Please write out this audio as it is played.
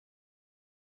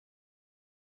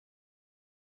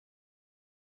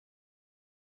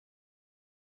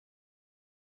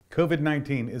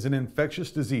COVID-19 is an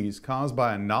infectious disease caused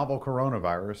by a novel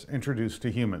coronavirus introduced to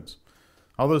humans.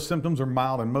 Although symptoms are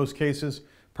mild in most cases,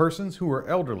 persons who are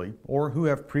elderly or who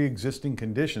have pre-existing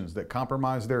conditions that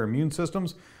compromise their immune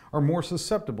systems are more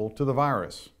susceptible to the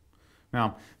virus.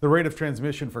 Now, the rate of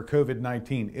transmission for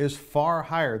COVID-19 is far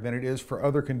higher than it is for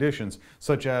other conditions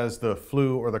such as the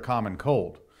flu or the common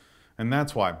cold. And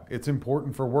that's why it's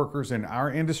important for workers in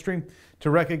our industry to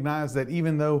recognize that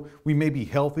even though we may be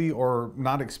healthy or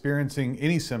not experiencing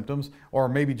any symptoms, or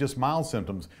maybe just mild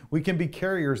symptoms, we can be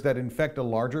carriers that infect a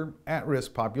larger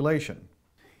at-risk population.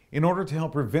 In order to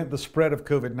help prevent the spread of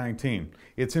COVID-19,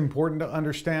 it's important to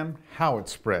understand how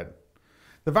it's spread.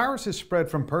 The virus is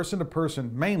spread from person to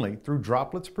person mainly through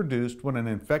droplets produced when an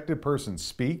infected person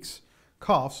speaks,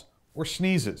 coughs, or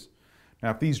sneezes. Now,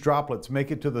 if these droplets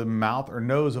make it to the mouth or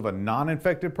nose of a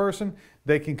non-infected person,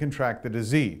 they can contract the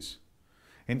disease.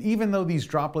 And even though these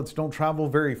droplets don't travel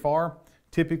very far,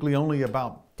 typically only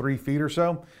about 3 feet or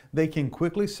so, they can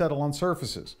quickly settle on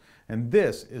surfaces. And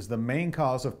this is the main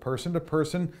cause of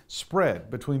person-to-person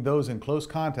spread between those in close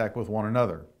contact with one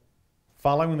another.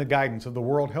 Following the guidance of the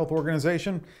World Health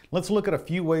Organization, let's look at a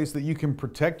few ways that you can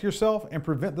protect yourself and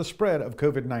prevent the spread of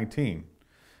COVID-19.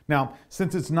 Now,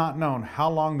 since it's not known how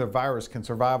long the virus can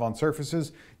survive on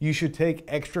surfaces, you should take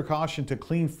extra caution to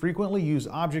clean frequently used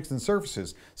objects and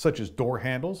surfaces, such as door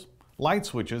handles, light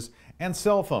switches, and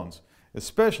cell phones,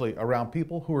 especially around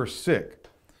people who are sick.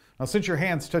 Now, since your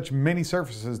hands touch many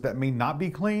surfaces that may not be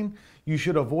clean, you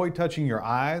should avoid touching your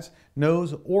eyes,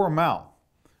 nose, or mouth.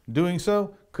 Doing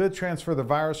so could transfer the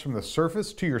virus from the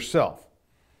surface to yourself.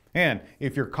 And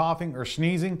if you're coughing or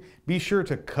sneezing, be sure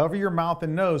to cover your mouth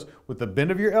and nose with the bend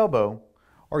of your elbow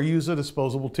or use a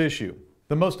disposable tissue.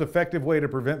 The most effective way to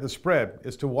prevent the spread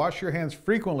is to wash your hands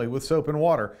frequently with soap and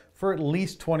water for at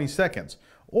least 20 seconds,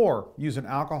 or use an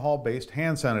alcohol-based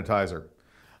hand sanitizer.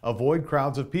 Avoid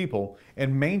crowds of people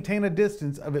and maintain a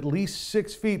distance of at least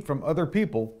 6 feet from other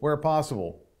people where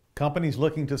possible. Companies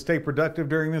looking to stay productive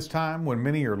during this time when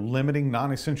many are limiting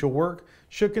non-essential work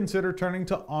should consider turning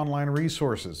to online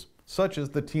resources, such as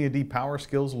the T&D Power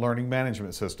Skills Learning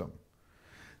Management System.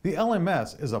 The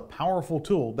LMS is a powerful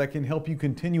tool that can help you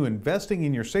continue investing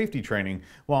in your safety training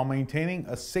while maintaining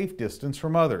a safe distance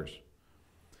from others.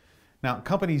 Now,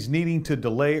 companies needing to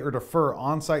delay or defer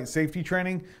on-site safety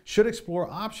training should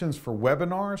explore options for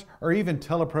webinars or even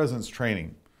telepresence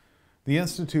training. The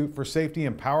Institute for Safety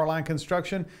and Powerline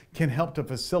Construction can help to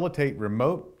facilitate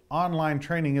remote, online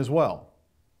training as well.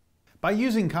 By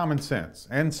using common sense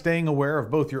and staying aware of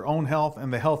both your own health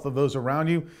and the health of those around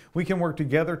you, we can work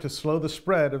together to slow the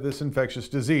spread of this infectious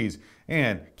disease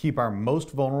and keep our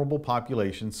most vulnerable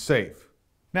populations safe.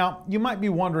 Now, you might be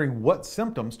wondering what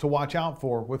symptoms to watch out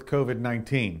for with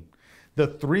COVID-19. The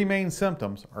 3 main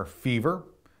symptoms are fever,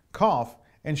 cough,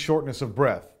 and shortness of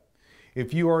breath.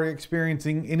 If you are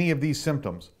experiencing any of these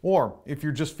symptoms, or if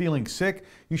you're just feeling sick,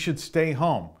 you should stay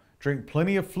home, drink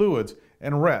plenty of fluids,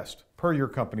 and rest per your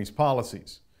company's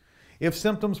policies. If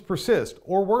symptoms persist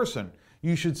or worsen,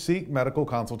 you should seek medical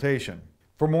consultation.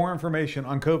 For more information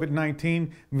on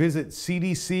COVID-19, visit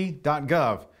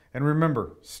cdc.gov, and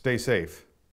remember, stay safe.